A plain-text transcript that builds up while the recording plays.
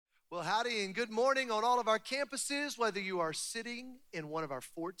Well, howdy and good morning on all of our campuses, whether you are sitting in one of our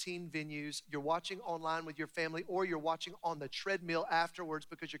 14 venues, you're watching online with your family, or you're watching on the treadmill afterwards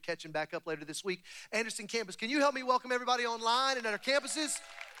because you're catching back up later this week. Anderson campus, can you help me welcome everybody online and at our campuses?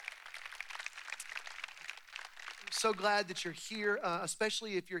 So glad that you're here,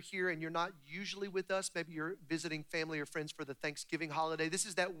 especially if you're here and you're not usually with us. Maybe you're visiting family or friends for the Thanksgiving holiday. This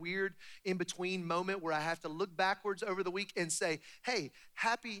is that weird in-between moment where I have to look backwards over the week and say, hey,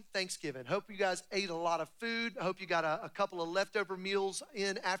 happy Thanksgiving. Hope you guys ate a lot of food. I hope you got a couple of leftover meals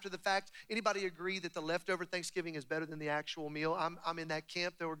in after the fact. Anybody agree that the leftover Thanksgiving is better than the actual meal? I'm in that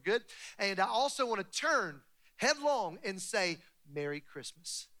camp. They were good. And I also want to turn headlong and say, Merry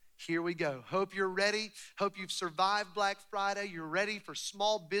Christmas. Here we go. Hope you're ready. Hope you've survived Black Friday. You're ready for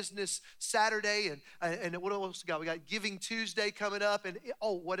Small Business Saturday. And what else we got? We got Giving Tuesday coming up. And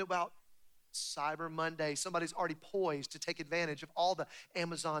what about Cyber Monday? Somebody's already poised to take advantage of all the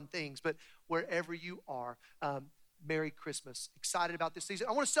Amazon things. But wherever you are, Merry Christmas. Excited about this season.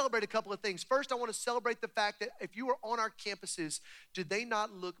 I want to celebrate a couple of things. First, I want to celebrate the fact that if you are on our campuses, did they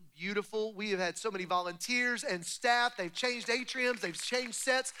not look beautiful? We have had so many volunteers and staff. They've changed atriums. They've changed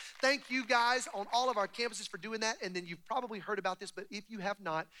sets. Thank you guys on all of our campuses for doing that. And then you've probably heard about this, but if you have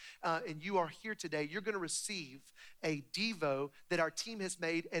not, and you are here today, you're going to receive a Devo that our team has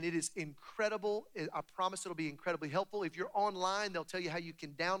made, and it is incredible. I promise it'll be incredibly helpful. If you're online, they'll tell you how you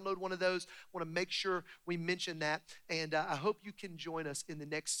can download one of those. I want to make sure we mention that. And I hope you can join us in the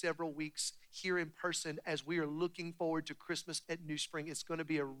next several weeks here in person as we are looking forward to Christmas at NewSpring. It's going to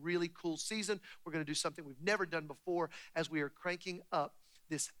be a really cool season. We're going to do something we've never done before as we are cranking up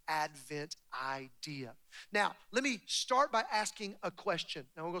this Advent idea. Now, let me start by asking a question.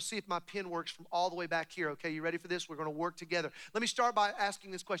 Now, we're going to see if my pen works from all the way back here. Okay, you ready for this? We're going to work together. Let me start by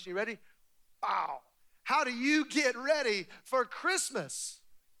asking this question. You ready? Wow. How do you get ready for Christmas?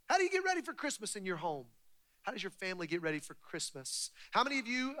 How do you get ready for Christmas in your home? How does your family get ready for Christmas? How many of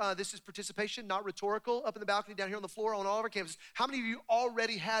you, this is participation, not rhetorical, up in the balcony, down here on the floor, on all of our campuses. How many of you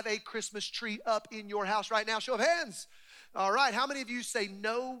already have a Christmas tree up in your house right now? Show of hands. All right, how many of you say,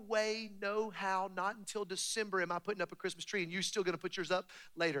 no way, no how, not until December am I putting up a Christmas tree, and you're still gonna put yours up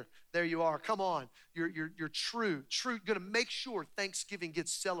later? There you are, come on. You're true, gonna make sure Thanksgiving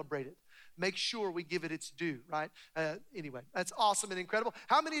gets celebrated. Make sure we give it its due, right? Anyway, that's awesome and incredible.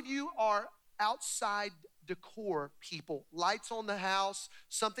 How many of you are outside decor people? Lights on the house,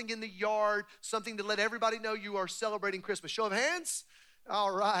 something in the yard, something to let everybody know you are celebrating Christmas. Show of hands.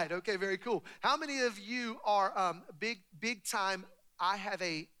 All right, okay, very cool. How many of you are big time? I have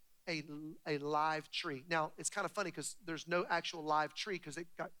a live tree. Now, it's kind of funny because there's no actual live tree because it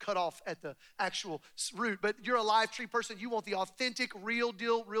got cut off at the actual root, but you're a live tree person. You want the authentic, real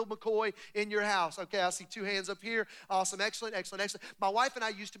deal, real McCoy in your house. Okay, I see two hands up here. Awesome, excellent. My wife and I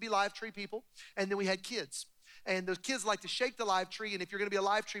used to be live tree people, and then we had kids. And those kids like to shake the live tree, and if you're gonna be a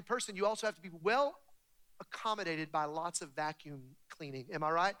live tree person, you also have to be well accommodated by lots of vacuum cleaning, am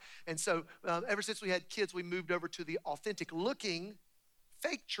I right? And so ever since we had kids, we moved over to the authentic looking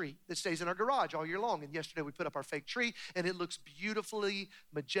fake tree that stays in our garage all year long. And yesterday we put up our fake tree, and it looks beautifully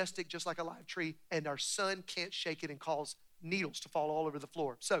majestic, just like a live tree, and our son can't shake it and cause needles to fall all over the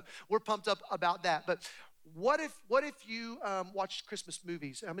floor. So we're pumped up about that. But what if you watched Christmas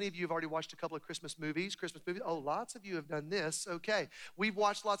movies? How many of you have already watched a couple of Christmas movies? Oh, lots of you have done this. Okay. We've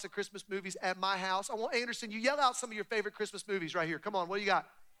watched lots of Christmas movies at my house. I want Anderson, you yell out some of your favorite Christmas movies right here. Come on, what do you got?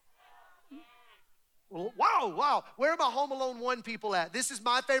 Wow. Where are my Home Alone 1 people at? This is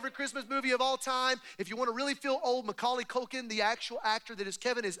my favorite Christmas movie of all time. If you want to really feel old, Macaulay Culkin, the actual actor that is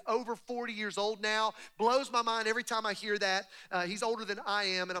Kevin, is over 40 years old now. Blows my mind every time I hear that. He's older than I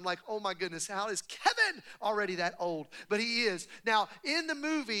am, and I'm like, oh my goodness, how is Kevin already that old? But he is. Now, in the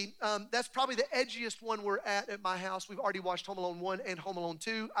movie, that's probably the edgiest one we're at my house. We've already watched Home Alone 1 and Home Alone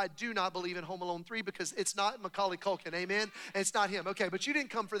 2. I do not believe in Home Alone 3 because it's not Macaulay Culkin, amen? And it's not him. Okay, but you didn't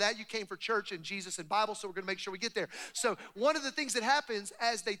come for that. You came for church and Jesus and Bible, so we're going to make sure we get there. So one of the things that happens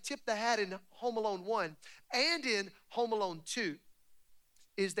as they tip the hat in Home Alone 1 and in Home Alone 2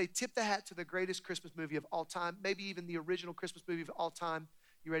 is they tip the hat to the greatest Christmas movie of all time, maybe even the original Christmas movie of all time.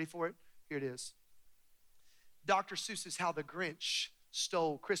 You ready for it? Here it is. Dr. Seuss's How the Grinch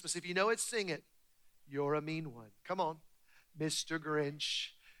Stole Christmas. If you know it, sing it. You're a mean one. Come on. Mr. Grinch,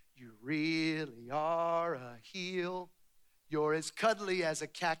 you really are a heel. You're as cuddly as a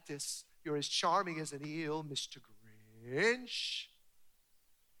cactus. You're as charming as an eel, Mr. Grinch.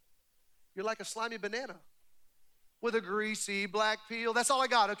 You're like a slimy banana. with a greasy black peel. That's all I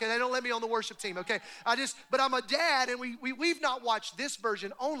got, okay? They don't let me on the worship team, okay? But I'm a dad, and we've not watched this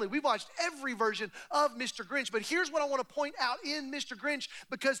version only. We've watched every version of Mr. Grinch. But here's what I want to point out in Mr. Grinch,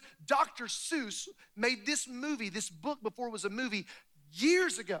 because Dr. Seuss made this movie, this book before it was a movie,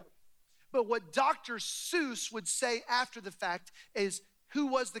 years ago. But what Dr. Seuss would say after the fact is, who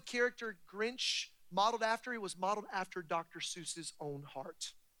was the character Grinch modeled after? It was modeled after Dr. Seuss's own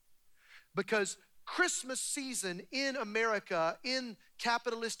heart. Because Christmas season in America, in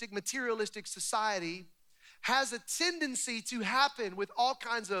capitalistic, materialistic society, has a tendency to happen with all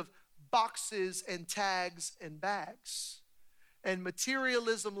kinds of boxes and tags and bags. And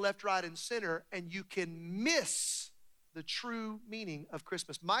materialism left, right, and center, and you can miss the true meaning of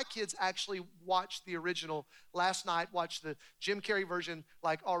Christmas. My kids actually watched the original last night, watched the Jim Carrey version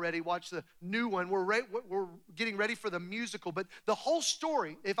already, watched the new one. We're getting ready for the musical, but the whole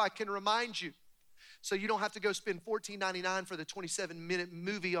story, if I can remind you, so you don't have to go spend $14.99 for the 27-minute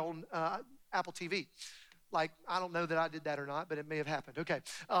movie on Apple TV. I don't know that I did that or not, but it may have happened. Okay.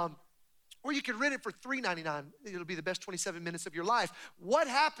 Or you could rent it for $3.99. It'll be the best 27 minutes of your life. What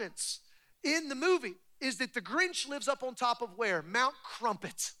happens in the movie is that the Grinch lives up on top of where? Mount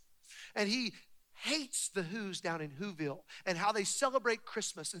Crumpet. And he hates the Who's down in Whoville and how they celebrate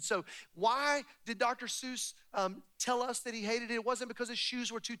Christmas. And so why did Dr. Seuss tell us that he hated it? It wasn't because his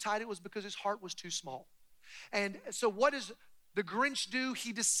shoes were too tight. It was because his heart was too small. And so what does the Grinch do?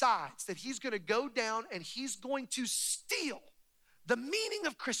 He decides that he's going to go down and he's going to steal the meaning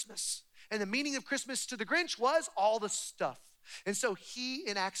of Christmas. And the meaning of Christmas to the Grinch was all the stuff. And so he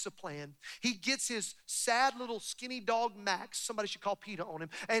enacts a plan. He gets his sad little skinny dog Max, somebody should call PETA on him,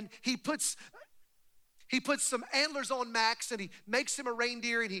 and he puts some antlers on Max, and he makes him a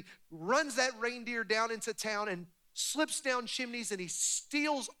reindeer, and he runs that reindeer down into town and slips down chimneys, and he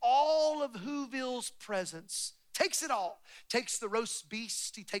steals all of Whoville's presents. Takes it all. Takes the roast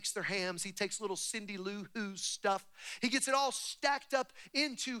beast. He takes their hams. He takes little Cindy Lou Who's stuff. He gets it all stacked up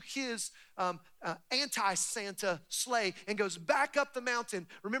into his anti-Santa sleigh and goes back up the mountain.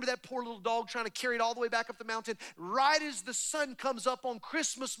 Remember that poor little dog trying to carry it all the way back up the mountain? Right as the sun comes up on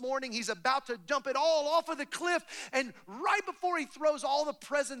Christmas morning, he's about to dump it all off of the cliff. And right before he throws all the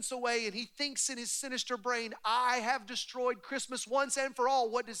presents away and he thinks in his sinister brain, I have destroyed Christmas once and for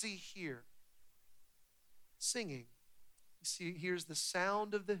all, what does he hear? Singing. You see, here's the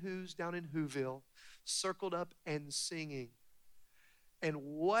sound of the Who's down in Whoville, circled up and singing. And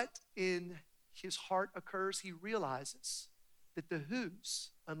what in his heart occurs? He realizes that the Who's,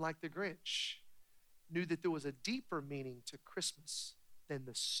 unlike the Grinch, knew that there was a deeper meaning to Christmas than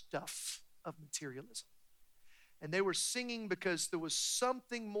the stuff of materialism. And they were singing because there was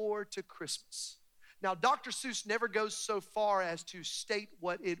something more to Christmas. Now, Dr. Seuss never goes so far as to state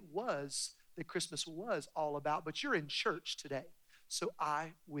what it was that Christmas was all about, but you're in church today, so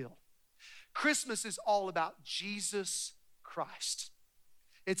I will. Christmas is all about Jesus Christ.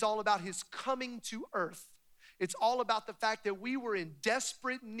 It's all about his coming to earth. It's all about the fact that we were in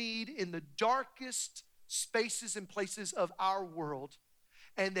desperate need in the darkest spaces and places of our world,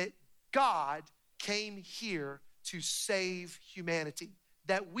 and that God came here to save humanity,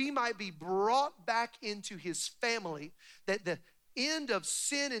 that we might be brought back into his family, that the end of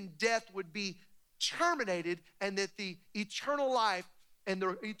sin and death would be terminated, and that the eternal life and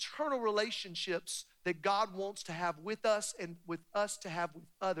the eternal relationships that God wants to have with us and with us to have with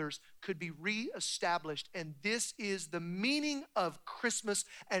others could be reestablished. And this is the meaning of Christmas,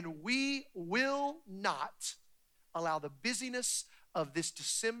 and we will not allow the busyness of this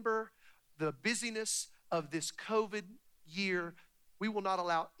December, the busyness of this COVID year, we will not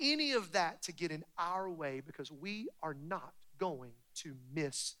allow any of that to get in our way, because we are not going to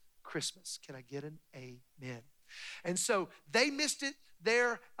miss Christmas. Can I get an amen? And so they missed it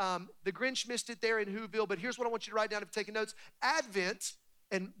there. The Grinch missed it there in Whoville. But here's what I want you to write down if you're taking notes. Advent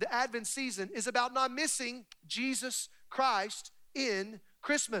and the Advent season is about not missing Jesus Christ in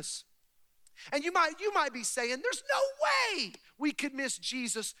Christmas. And you might be saying, there's no way we could miss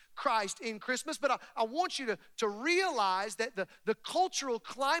Jesus Christ in Christmas. But I want you to realize that the cultural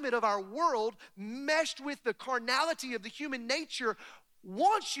climate of our world, meshed with the carnality of the human nature,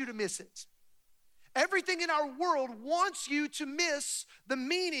 wants you to miss it. Everything in our world wants you to miss the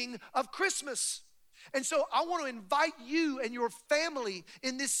meaning of Christmas. And so I want to invite you and your family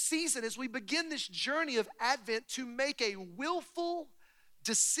in this season, as we begin this journey of Advent, to make a willful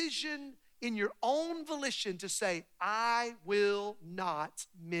decision in your own volition to say, I will not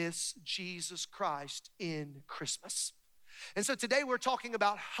miss Jesus Christ in Christmas. And so today we're talking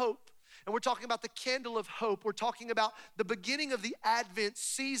about hope. And we're talking about the candle of hope. We're talking about the beginning of the Advent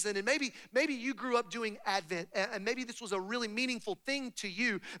season. And maybe you grew up doing Advent, and maybe this was a really meaningful thing to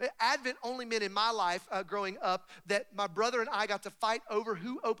you. Advent only meant in my life growing up that my brother and I got to fight over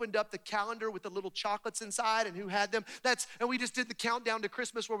who opened up the calendar with the little chocolates inside and who had them. And we just did the countdown to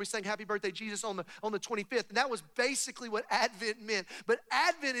Christmas where we sang Happy Birthday Jesus on the 25th. And that was basically what Advent meant. But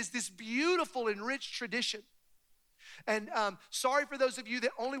Advent is this beautiful and rich tradition. And sorry for those of you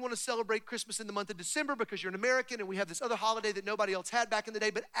that only want to celebrate Christmas in the month of December because you're an American and we have this other holiday that nobody else had back in the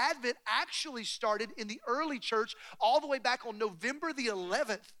day. But Advent actually started in the early church all the way back on November the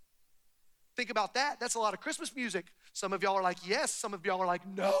 11th. Think about that. That's a lot of Christmas music. Some of y'all are like, yes. Some of y'all are like,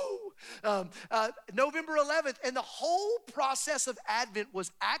 no. November 11th. And the whole process of Advent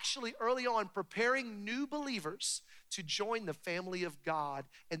was actually early on preparing new believers to join the family of God,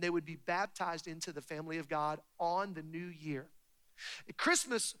 and they would be baptized into the family of God on the new year.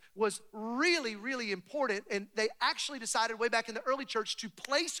 Christmas was really, really important, and they actually decided way back in the early church to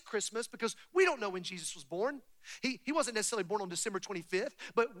place Christmas because we don't know when Jesus was born. He wasn't necessarily born on December 25th,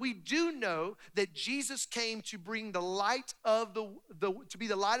 but we do know that Jesus came to bring the light of to be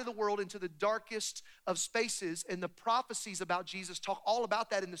the light of the world into the darkest of spaces, and the prophecies about Jesus talk all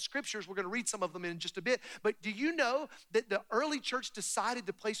about that in the scriptures. We're going to read some of them in just a bit. But do you know that the early church decided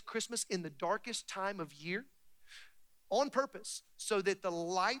to place Christmas in the darkest time of year? On purpose, so that the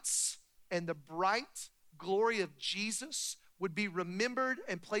lights and the bright glory of Jesus would be remembered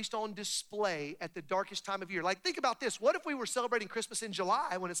and placed on display at the darkest time of year. Like, think about this. What if we were celebrating Christmas in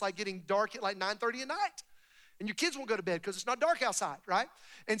July when it's like getting dark at like 9:30 at night? And your kids won't go to bed because it's not dark outside, right?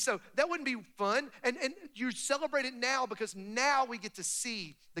 And so that wouldn't be fun. And you celebrate it now because now we get to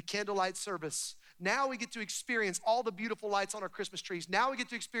see the candlelight service. Now we get to experience all the beautiful lights on our Christmas trees. Now we get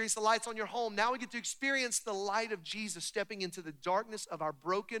to experience the lights on your home. Now we get to experience the light of Jesus stepping into the darkness of our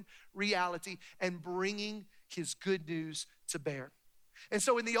broken reality and bringing his good news to bear. And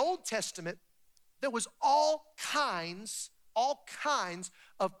so in the Old Testament, there was all kinds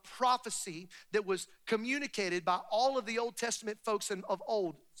of prophecy that was communicated by all of the Old Testament folks of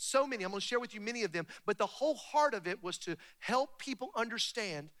old. So many, I'm gonna share with you many of them, but the whole heart of it was to help people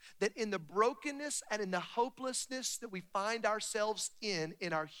understand that in the brokenness and in the hopelessness that we find ourselves in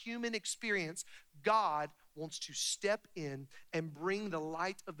our human experience, God wants to step in and bring the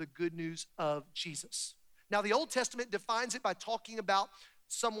light of the good news of Jesus. Now, the Old Testament defines it by talking about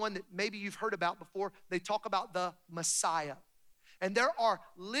someone that maybe you've heard about before. They talk about the Messiah. And there are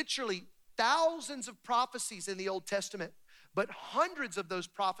literally thousands of prophecies in the Old Testament, but hundreds of those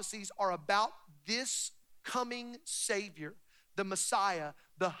prophecies are about this coming Savior, the Messiah,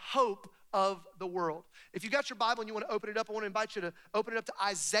 the hope of the world. If you got your Bible and you want to open it up, I want to invite you to open it up to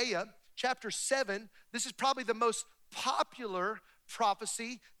Isaiah chapter 7. This is probably the most popular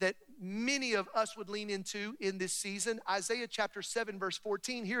prophecy that many of us would lean into in this season. Isaiah chapter 7, verse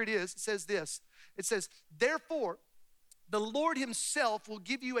 14, here it is. It says this. It says, therefore, the Lord himself will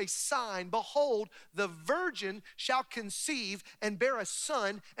give you a sign. Behold, the virgin shall conceive and bear a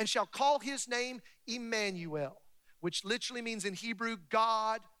son and shall call his name Emmanuel, which literally means in Hebrew,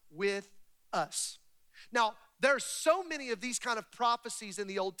 God with us. Now, there are so many of these kind of prophecies in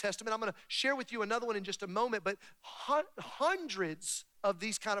the Old Testament. I'm going to share with you another one in just a moment, but hundreds of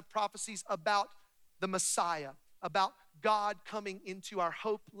these kind of prophecies about the Messiah, about God coming into our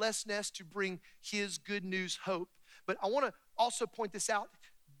hopelessness to bring his good news hope. But I want to also point this out.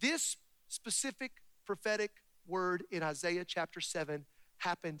 This specific prophetic word in Isaiah chapter 7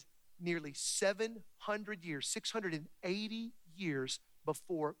 happened nearly 700 years, 680 years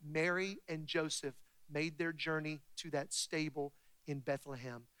before Mary and Joseph made their journey to that stable in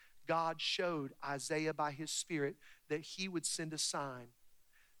Bethlehem. God showed Isaiah by his Spirit that he would send a sign,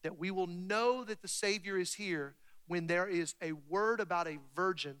 that we will know that the Savior is here when there is a word about a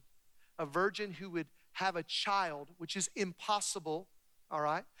virgin who would have a child, which is impossible, all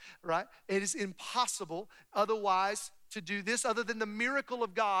right? It is impossible otherwise to do this other than the miracle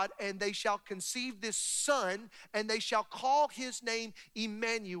of God, and they shall conceive this son, and they shall call his name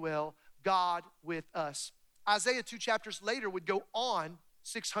Emmanuel, God with us. Isaiah 2 chapters later would go on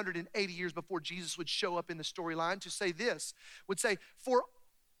 680 years before Jesus would show up in the storyline to say this, would say, for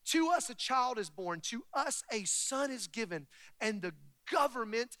to us a child is born, to us a son is given, and the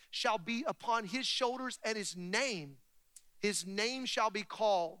government shall be upon his shoulders, and his name shall be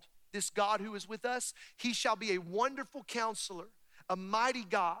called, this God who is with us, he shall be a wonderful counselor, a mighty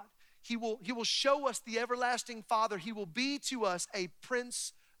God. He will show us the everlasting Father. He will be to us a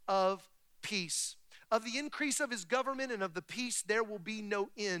Prince of peace. Of the increase of his government and of the peace there will be no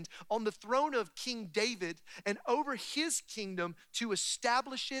end. On the throne of King David and over his kingdom, to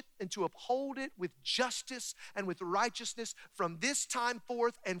establish it and to uphold it with justice and with righteousness from this time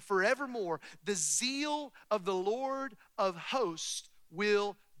forth and forevermore. The zeal of the Lord of hosts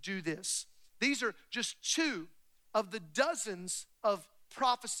will do this. These are just two of the dozens of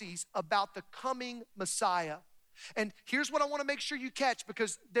prophecies about the coming Messiah. And here's what I want to make sure you catch,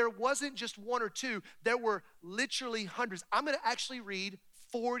 because there wasn't just one or two, there were literally hundreds. I'm going to actually read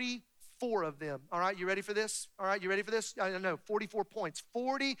 44 of them. All right, you ready for this? All right, you ready for this? I don't know, 44 points.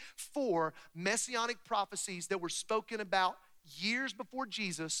 44 messianic prophecies that were spoken about years before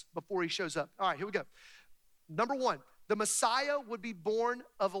Jesus, before he shows up. All right, here we go. Number one, the Messiah would be born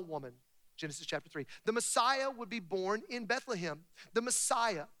of a woman. Genesis chapter 3. The Messiah would be born in Bethlehem. The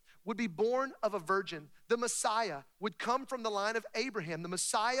Messiah would be born of a virgin. The Messiah would come from the line of Abraham. The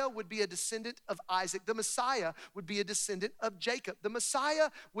Messiah would be a descendant of Isaac. The Messiah would be a descendant of Jacob. The Messiah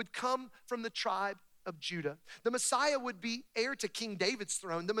would come from the tribe of Judah. The Messiah would be heir to King David's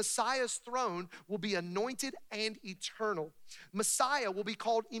throne. The Messiah's throne will be anointed and eternal. Messiah will be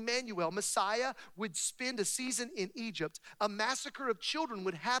called Emmanuel. Messiah would spend a season in Egypt. A massacre of children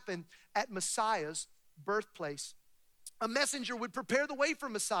would happen at Messiah's birthplace. A messenger would prepare the way for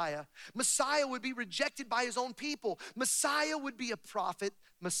Messiah. Messiah would be rejected by his own people. Messiah would be a prophet.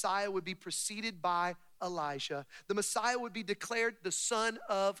 Messiah would be preceded by Elijah. The Messiah would be declared the Son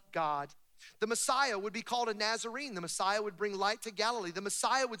of God. The Messiah would be called a Nazarene. The Messiah would bring light to Galilee. The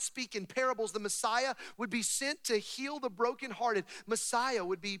Messiah would speak in parables. The Messiah would be sent to heal the brokenhearted. Messiah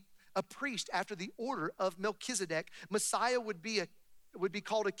would be a priest after the order of Melchizedek. Messiah would be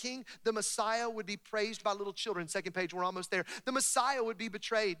called a king. The Messiah would be praised by little children. Second page, we're almost there. The Messiah would be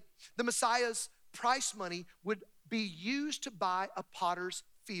betrayed. The Messiah's price money would be used to buy a potter's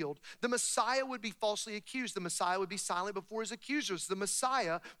field. The Messiah would be falsely accused. The Messiah would be silent before his accusers. The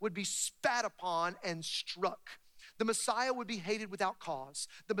Messiah would be spat upon and struck. The Messiah would be hated without cause.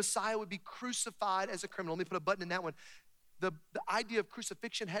 The Messiah would be crucified as a criminal. Let me put a button in that one. The idea of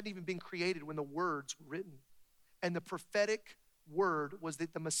crucifixion hadn't even been created when the words were written. And the prophetic word was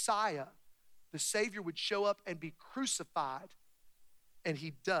that the Messiah, the Savior, would show up and be crucified. And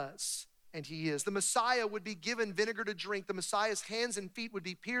he does, and he is. The Messiah would be given vinegar to drink. The Messiah's hands and feet would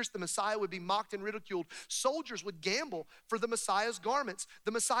be pierced. The Messiah would be mocked and ridiculed. Soldiers would gamble for the Messiah's garments.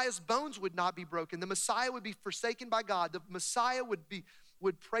 The Messiah's bones would not be broken. The Messiah would be forsaken by God. The Messiah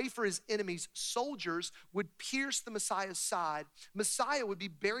would pray for his enemies. Soldiers would pierce the Messiah's side. Messiah would be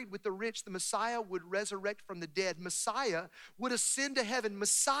buried with the rich. The Messiah would resurrect from the dead. Messiah would ascend to heaven.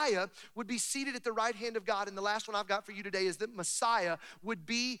 Messiah would be seated at the right hand of God. And the last one I've got for you today is that Messiah would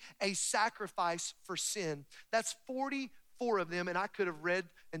be a sacrifice for sin. That's 44 of them, and I could have read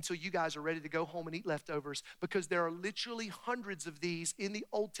until you guys are ready to go home and eat leftovers, because there are literally hundreds of these in the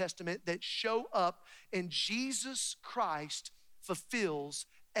Old Testament that show up, and Jesus Christ fulfills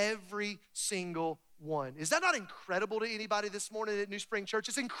every single one. Is that not incredible to anybody this morning at NewSpring Church?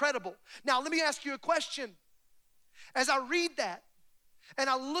 It's incredible. Now, let me ask you a question. As I read that and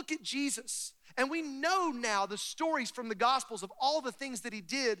I look at Jesus, and we know now the stories from the Gospels of all the things that he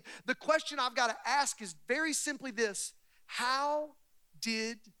did, the question I've got to ask is very simply this: how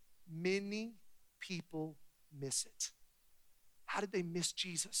did many people miss it? How did they miss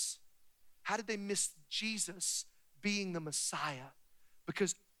Jesus? How did they miss Jesus being the Messiah?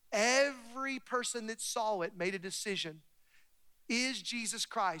 Because every person that saw it made a decision. Is Jesus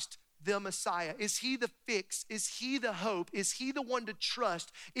Christ the Messiah? Is he the fix? Is he the hope? Is he the one to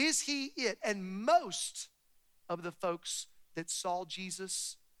trust? Is he it? And most of the folks that saw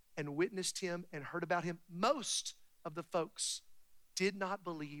Jesus and witnessed him and heard about him, most of the folks did not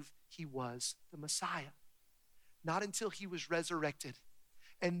believe he was the Messiah. Not until he was resurrected.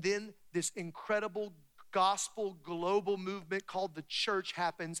 And then this incredible gospel global movement called the church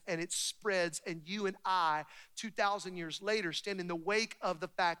happens, and it spreads, and you and I 2,000 years later stand in the wake of the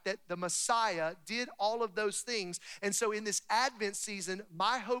fact that the Messiah did all of those things. And so in this Advent season,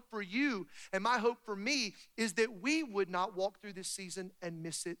 my hope for you and my hope for me is that we would not walk through this season and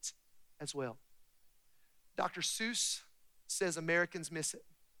miss it as well. Dr. Seuss says Americans miss it.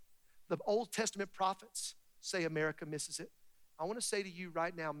 The Old Testament prophets say America misses it. I want to say to you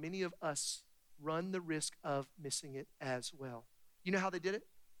right now, many of us run the risk of missing it as well. You know how they did it?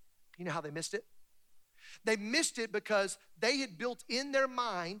 You know how they missed it? They missed it because they had built in their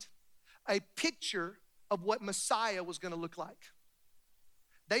mind a picture of what Messiah was going to look like.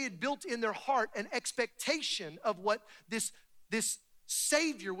 They had built in their heart an expectation of what this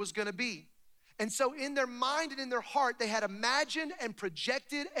Savior was going to be. And so in their mind and in their heart, they had imagined and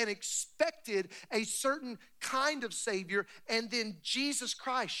projected and expected a certain kind of Savior. And then Jesus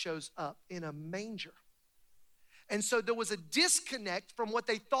Christ shows up in a manger. And so there was a disconnect from what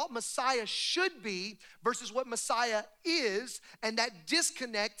they thought Messiah should be versus what Messiah is. And that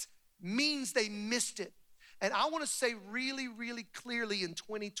disconnect means they missed it. And I want to say really, really clearly in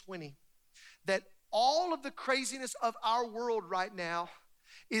 2020 that all of the craziness of our world right now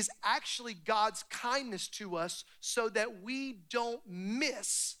is actually God's kindness to us so that we don't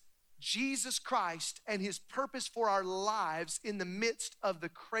miss Jesus Christ and his purpose for our lives in the midst of the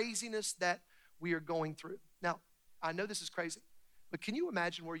craziness that we are going through. Now, I know this is crazy, but can you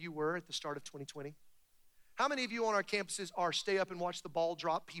imagine where you were at the start of 2020? How many of you on our campuses are stay up and watch the ball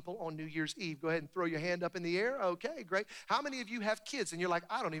drop people on New Year's Eve? Go ahead and throw your hand up in the air. Okay, great. How many of you have kids and you're like,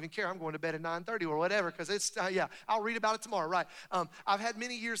 I don't even care. I'm going to bed at 9:30 or whatever because it's, I'll read about it tomorrow, right? I've had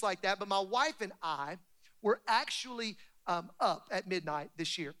many years like that, but my wife and I were actually up at midnight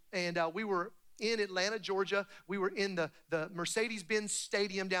this year. And we were in Atlanta, Georgia. We were in the Mercedes-Benz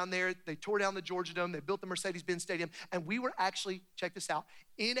Stadium down there. They tore down the Georgia Dome. They built the Mercedes-Benz Stadium. And we were actually, check this out,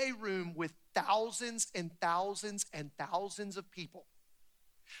 in a room with thousands and thousands and thousands of people.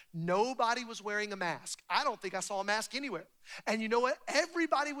 Nobody was wearing a mask. I don't think I saw a mask anywhere. And you know what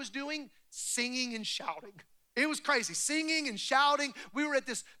everybody was doing? Singing and shouting. It was crazy, singing and shouting. We were at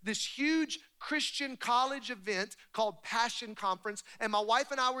this huge Christian college event called Passion Conference, and my wife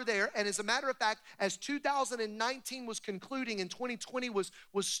and I were there. And as a matter of fact, as 2019 was concluding and 2020 was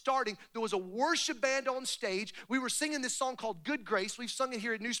starting, there was a worship band on stage. We were singing this song called Good Grace. We've sung it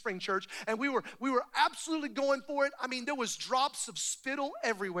here at NewSpring Church, and we were absolutely going for it. I mean, there was drops of spittle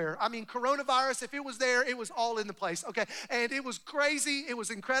everywhere. I mean, coronavirus, if it was there, it was all in the place, okay? And it was crazy. It was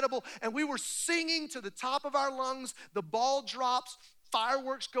incredible. And we were singing to the top of our lungs. The ball drops.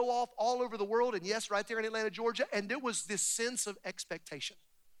 Fireworks go off all over the world, and yes, right there in Atlanta, Georgia, and there was this sense of expectation.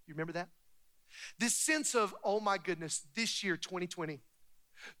 You remember that? This sense of, oh my goodness, this year,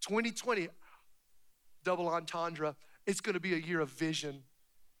 2020, double entendre, it's gonna be a year of vision,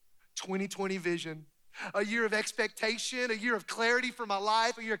 2020 vision, a year of expectation, a year of clarity for my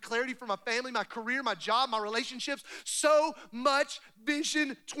life, a year of clarity for my family, my career, my job, my relationships, so much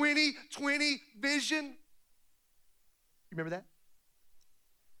vision, 2020 vision. You remember that?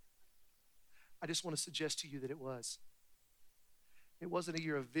 I just want to suggest to you that it wasn't a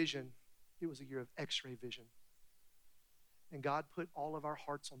year of vision, it was a year of x-ray vision. And God put all of our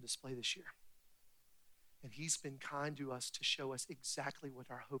hearts on display this year. And he's been kind to us to show us exactly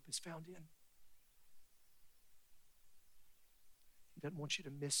what our hope is found in. He doesn't want you to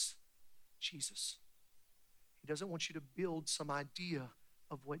miss Jesus. He doesn't want you to build some idea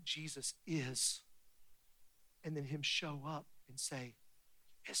of what Jesus is and then him show up and say,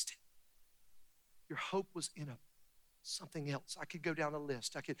 you missed it. Your hope was in something else. I could go down a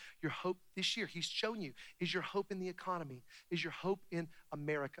list. Your hope this year, he's shown you, is your hope in the economy? Is your hope in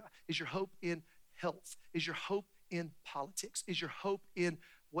America? Is your hope in health? Is your hope in politics? Is your hope in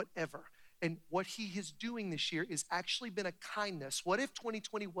whatever? And what he is doing this year is actually been a kindness. What if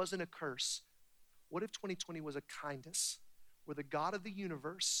 2020 wasn't a curse? What if 2020 was a kindness where the God of the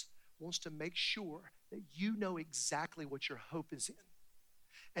universe wants to make sure that you know exactly what your hope is in?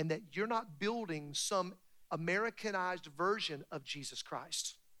 And that you're not building some Americanized version of Jesus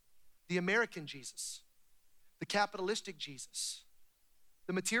Christ, the American Jesus, the capitalistic Jesus,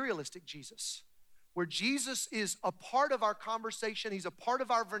 the materialistic Jesus, where Jesus is a part of our conversation, he's a part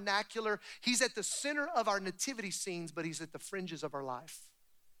of our vernacular, he's at the center of our nativity scenes, but he's at the fringes of our life.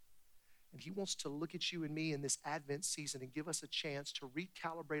 And he wants to look at you and me in this Advent season and give us a chance to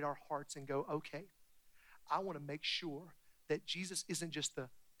recalibrate our hearts and go, okay, I want to make sure that Jesus isn't just the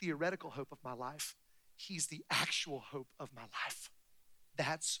theoretical hope of my life, he's the actual hope of my life.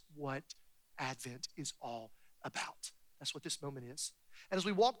 That's what Advent is all about. That's what this moment is. And as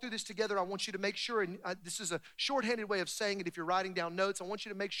we walk through this together, I want you to make sure, and this is a shorthanded way of saying it if you're writing down notes, I want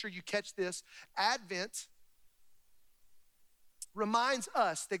you to make sure you catch this. Advent reminds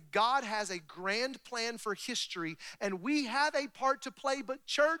us that God has a grand plan for history, and we have a part to play, but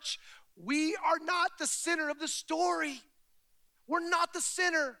church, we are not the center of the story. We're not the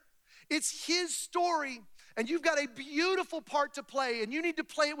center. It's his story. And you've got a beautiful part to play, and you need to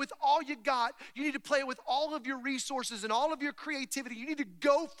play it with all you got. You need to play it with all of your resources and all of your creativity. You need to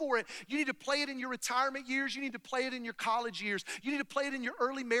go for it. You need to play it in your retirement years. You need to play it in your college years. You need to play it in your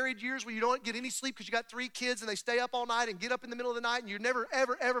early married years where you don't get any sleep because you got 3 kids and they stay up all night and get up in the middle of the night and you never,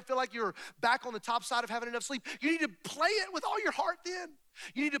 ever, ever feel like you're back on the top side of having enough sleep. You need to play it with all your heart then.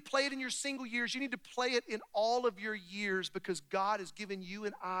 You need to play it in your single years. You need to play it in all of your years because God has given you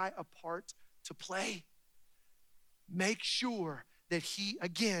and I a part to play. Make sure that he,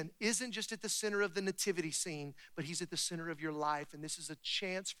 again, isn't just at the center of the nativity scene, but he's at the center of your life. And this is a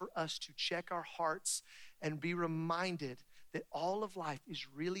chance for us to check our hearts and be reminded that all of life is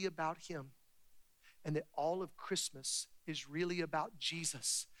really about him and that all of Christmas is really about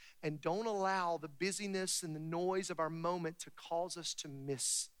Jesus. And don't allow the busyness and the noise of our moment to cause us to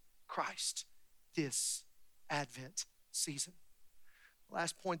miss Christ this Advent season. The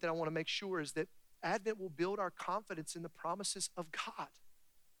last point that I want to make sure is that Advent will build our confidence in the promises of God.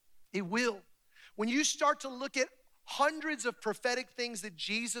 It will. When you start to look at hundreds of prophetic things that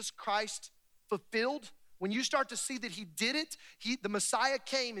Jesus Christ fulfilled, when you start to see that he did it, the Messiah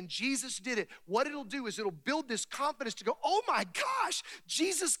came and Jesus did it, what it'll do is it'll build this confidence to go, oh my gosh,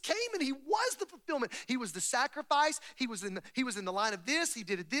 Jesus came and he was the fulfillment. He was the sacrifice. He was in the line of this. He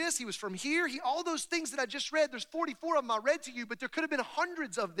did this. He was from here. All those things that I just read, there's 44 of them I read to you, but there could have been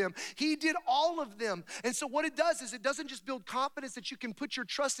hundreds of them. He did all of them. And so what it does is it doesn't just build confidence that you can put your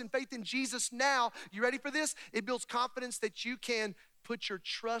trust and faith in Jesus now. You ready for this? It builds confidence that you can put your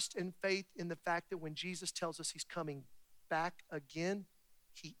trust and faith in the fact that when Jesus tells us he's coming back again,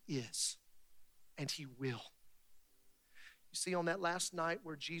 he is, and he will. You see, on that last night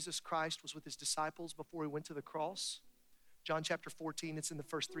where Jesus Christ was with his disciples before he went to the cross, John chapter 14, it's in the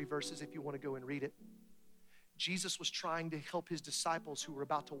first 3 verses if you want to go and read it. Jesus was trying to help his disciples who were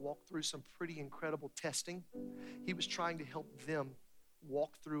about to walk through some pretty incredible testing. He was trying to help them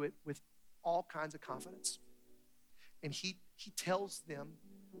walk through it with all kinds of confidence. And he tells them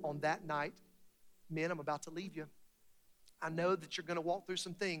on that night, men, I'm about to leave you. I know that you're going to walk through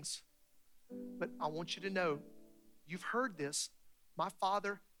some things, but I want you to know, you've heard this. My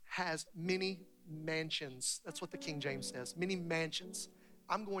Father has many mansions. That's what the King James says, many mansions.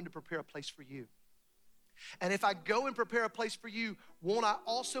 I'm going to prepare a place for you. And if I go and prepare a place for you, won't I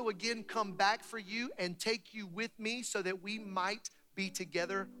also again come back for you and take you with me so that we might be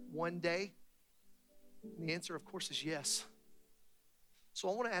together one day? And the answer, of course, is yes. So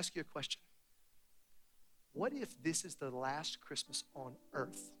I want to ask you a question. What if this is the last Christmas on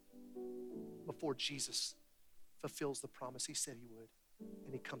earth before Jesus fulfills the promise he said he would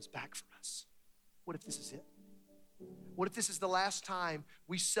and he comes back for us? What if this is it? What if this is the last time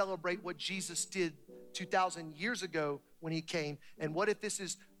we celebrate what Jesus did 2,000 years ago when he came? And what if this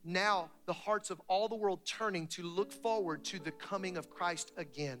is now the hearts of all the world turning to look forward to the coming of Christ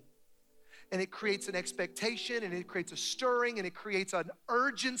again? And it creates an expectation, and it creates a stirring, and it creates an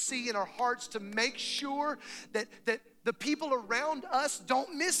urgency in our hearts to make sure that the people around us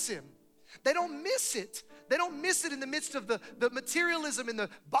don't miss him. They don't miss it. They don't miss it in the midst of the materialism and the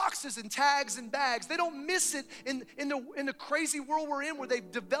boxes and tags and bags. They don't miss it in the crazy world we're in where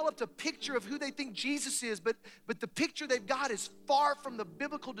they've developed a picture of who they think Jesus is, but the picture they've got is far from the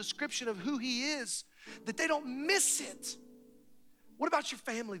biblical description of who he is, that they don't miss it. What about your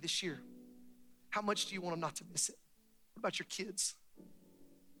family this year? How much do you want them not to miss it? What about your kids?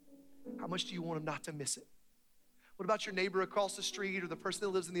 How much do you want them not to miss it? What about your neighbor across the street or the person that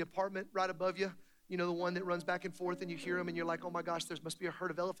lives in the apartment right above you? You know, the one that runs back and forth and you hear them and you're like, oh my gosh, there must be a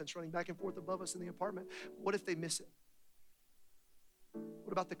herd of elephants running back and forth above us in the apartment. What if they miss it?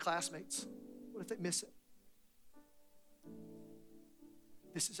 What about the classmates? What if they miss it?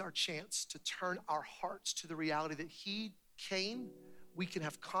 This is our chance to turn our hearts to the reality that he came. We can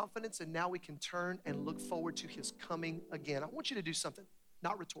have confidence, and now we can turn and look forward to his coming again. I want you to do something,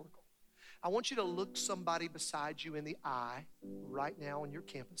 not rhetorical. I want you to look somebody beside you in the eye right now on your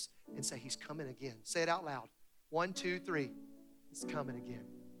campus and say, he's coming again. Say it out loud. 1, 2, 3. He's coming again.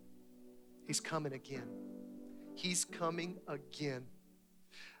 He's coming again. He's coming again.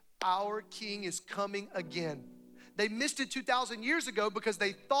 Our King is coming again. They missed it 2,000 years ago because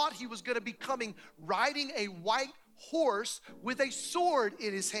they thought he was going to be coming riding a white horse with a sword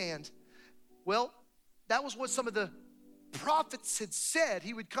in his hand. Well, that was what some of the prophets had said.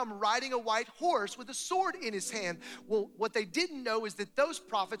 He would come riding a white horse with a sword in his hand. Well, what they didn't know is that those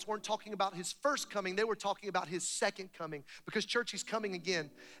prophets weren't talking about his first coming. They were talking about his second coming, because church, he's coming again,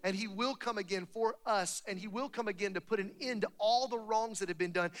 and he will come again for us, and he will come again to put an end to all the wrongs that have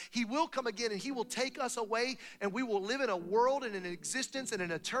been done. He will come again, and he will take us away, and we will live in a world and an existence and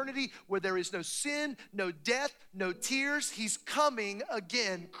an eternity where there is no sin, no death, no tears. He's coming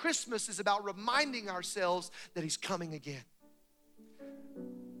again. Christmas is about reminding ourselves that he's coming again.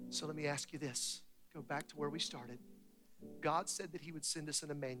 So let me ask you this. Go back to where we started. God said that he would send us an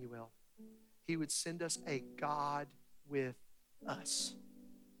Emmanuel. He would send us a God with us.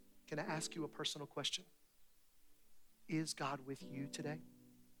 Can I ask you a personal question? Is God with you today?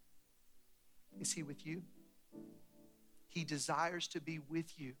 Is he with you? He desires to be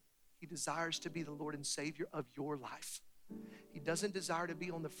with you He desires to be the Lord and Savior of your life. He doesn't desire to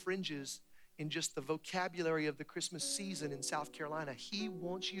be on the fringes in just the vocabulary of the Christmas season in South Carolina. He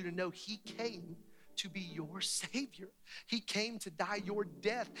wants you to know He came to be your Savior. He came to die your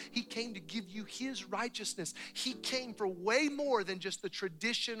death. He came to give you His righteousness. He came for way more than just the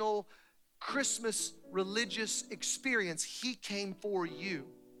traditional Christmas religious experience. He came for you.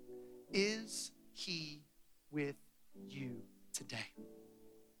 Is He with you today?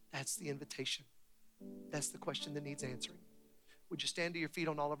 That's the invitation. That's the question that needs answering. Would you stand to your feet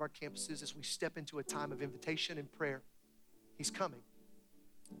on all of our campuses as we step into a time of invitation and prayer? He's coming.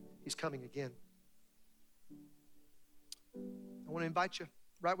 He's coming again. I want to invite you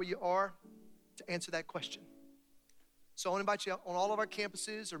right where you are to answer that question. So I want to invite you on all of our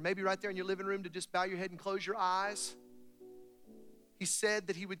campuses, or maybe right there in your living room, to just bow your head and close your eyes. He said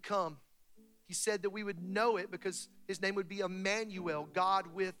that He would come. He said that we would know it because His name would be Emmanuel, God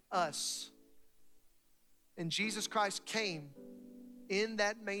with us. And Jesus Christ came in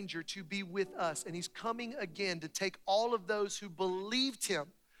that manger to be with us. And He's coming again to take all of those who believed Him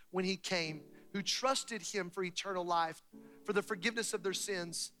when He came, who trusted Him for eternal life, for the forgiveness of their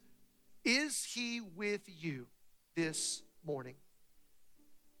sins. Is He with you this morning?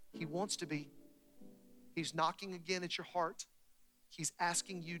 He wants to be. He's knocking again at your heart. He's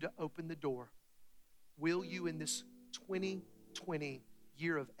asking you to open the door. Will you, in this 2020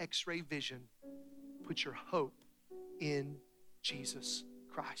 year of X-ray vision, put your hope in Jesus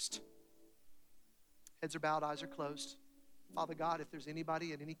Christ? Heads are bowed, eyes are closed. Father God, if there's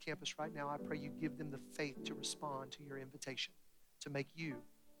anybody at any campus right now, I pray you give them the faith to respond to your invitation, to make you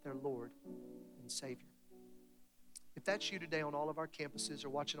their Lord and Savior. If that's you today on all of our campuses or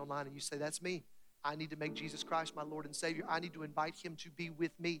watching online and you say, that's me, I need to make Jesus Christ my Lord and Savior. I need to invite Him to be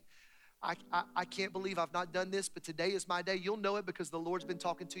with me. I can't believe I've not done this, but today is my day. You'll know it because the Lord's been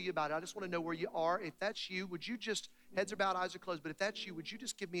talking to you about it. I just want to know where you are. If that's you, would you just, heads are bowed, eyes are closed, but if that's you, would you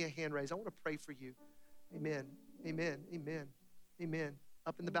just give me a hand raise? I want to pray for you. Amen, amen, amen, amen.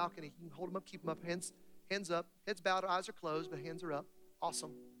 Up in the balcony, you can hold them up, keep them up, hands up, heads bowed, eyes are closed, but hands are up.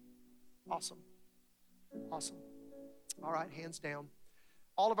 Awesome, awesome, awesome. All right, hands down.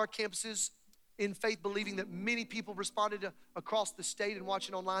 All of our campuses, in faith, believing that many people responded across the state and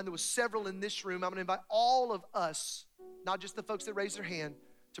watching online. There was several in this room. I'm going to invite all of us, not just the folks that raised their hand,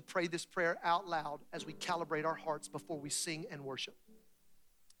 to pray this prayer out loud as we calibrate our hearts before we sing and worship.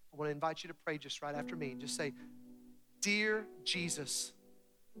 I want to invite you to pray just right after me. Just say, Dear Jesus,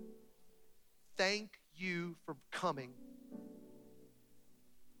 thank you for coming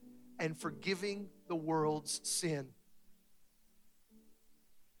and forgiving the world's sin.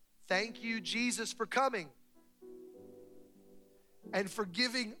 Thank you, Jesus, for coming and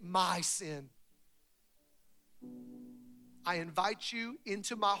forgiving my sin. I invite you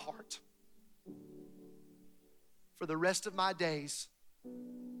into my heart for the rest of my days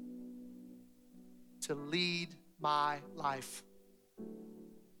to lead my life.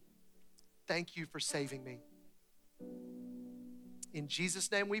 Thank you for saving me. In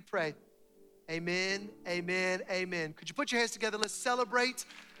Jesus' name we pray. Amen, amen, amen. Could you put your hands together? Let's celebrate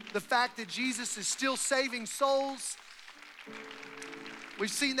the fact that Jesus is still saving souls. We've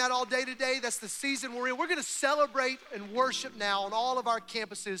seen that all day today. That's the season we're in. We're going to celebrate and worship now on all of our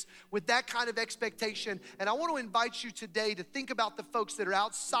campuses with that kind of expectation. And I want to invite you today to think about the folks that are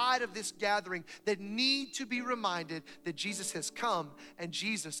outside of this gathering that need to be reminded that Jesus has come and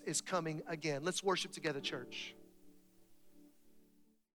Jesus is coming again. Let's worship together, church.